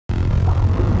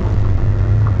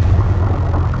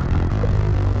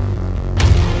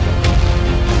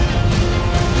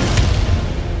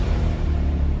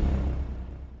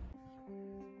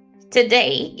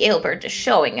Today, Gilbert is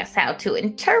showing us how to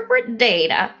interpret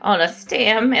data on a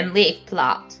stem and leaf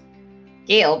plot.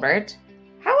 Gilbert,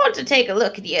 I want to take a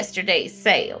look at yesterday's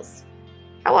sales.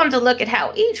 I want to look at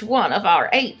how each one of our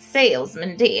 8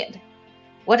 salesmen did.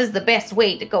 What is the best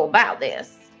way to go about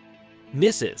this?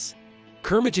 Mrs.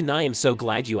 Curmudgeon, I am so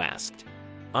glad you asked.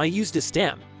 I used a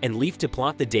stem and leaf to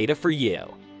plot the data for you.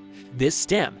 This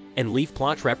stem and leaf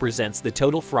plot represents the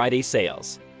total Friday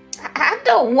sales. I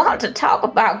don't want to talk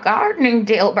about gardening,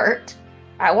 Gilbert.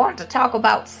 I want to talk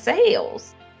about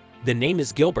sales. The name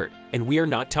is Gilbert, and we are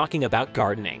not talking about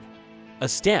gardening. A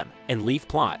stem and leaf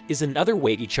plot is another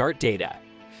way to chart data.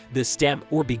 The stem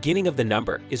or beginning of the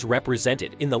number is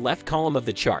represented in the left column of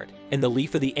the chart, and the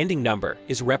leaf of the ending number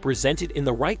is represented in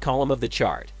the right column of the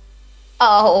chart.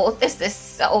 Oh, this is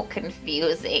so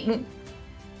confusing.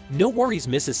 No worries,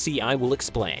 Mrs. C. I will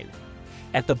explain.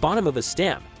 At the bottom of a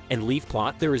stem and leaf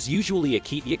plot, there is usually a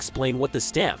key to explain what the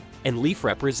stem and leaf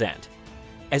represent.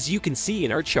 As you can see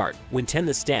in our chart, when 10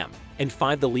 the stem and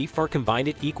 5 the leaf are combined,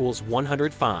 it equals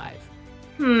 105.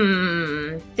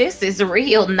 This is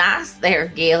real nice there,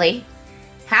 Gilly.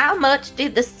 How much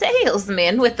did the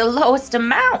salesman with the lowest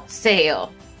amount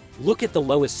sell? Look at the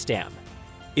lowest stem.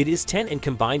 It is 10 and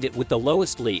combined it with the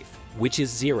lowest leaf, which is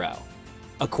 0.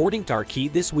 According to our key,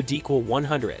 this would equal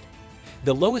 100.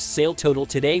 The lowest sale total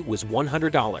today was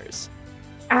 $100.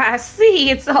 I see,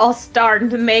 it's all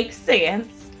starting to make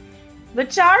sense. The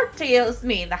chart tells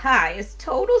me the highest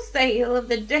total sale of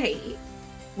the day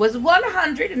was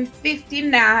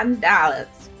 $159.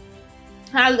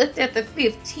 I looked at the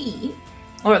 15,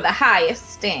 or the highest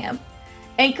stem,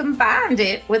 and combined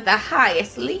it with the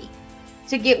highest leaf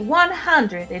to get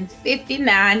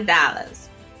 $159.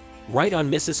 Right on,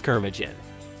 Mrs. Curmudgeon.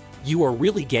 You are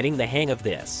really getting the hang of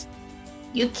this.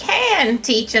 You can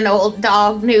teach an old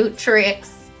dog new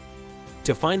tricks.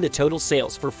 To find the total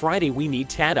sales for Friday, we need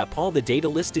to add up all the data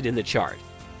listed in the chart.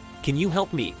 Can you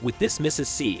help me with this, Mrs.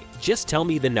 C? Just tell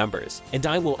me the numbers, and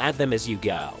I will add them as you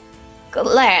go.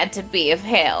 Glad to be of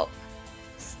help.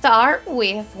 Start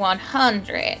with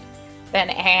 100,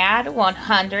 then add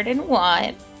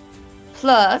 101,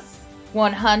 plus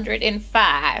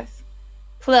 105,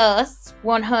 plus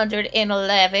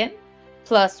 111,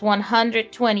 plus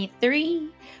 123,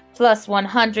 plus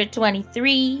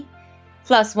 123,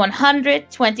 plus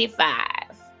 125.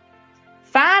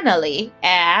 Finally,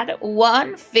 add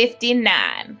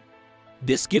 159.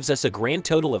 This gives us a grand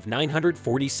total of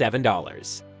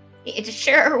 $947. It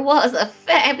sure was a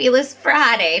fabulous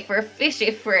Friday for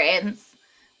fishy friends.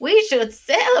 We should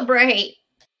celebrate.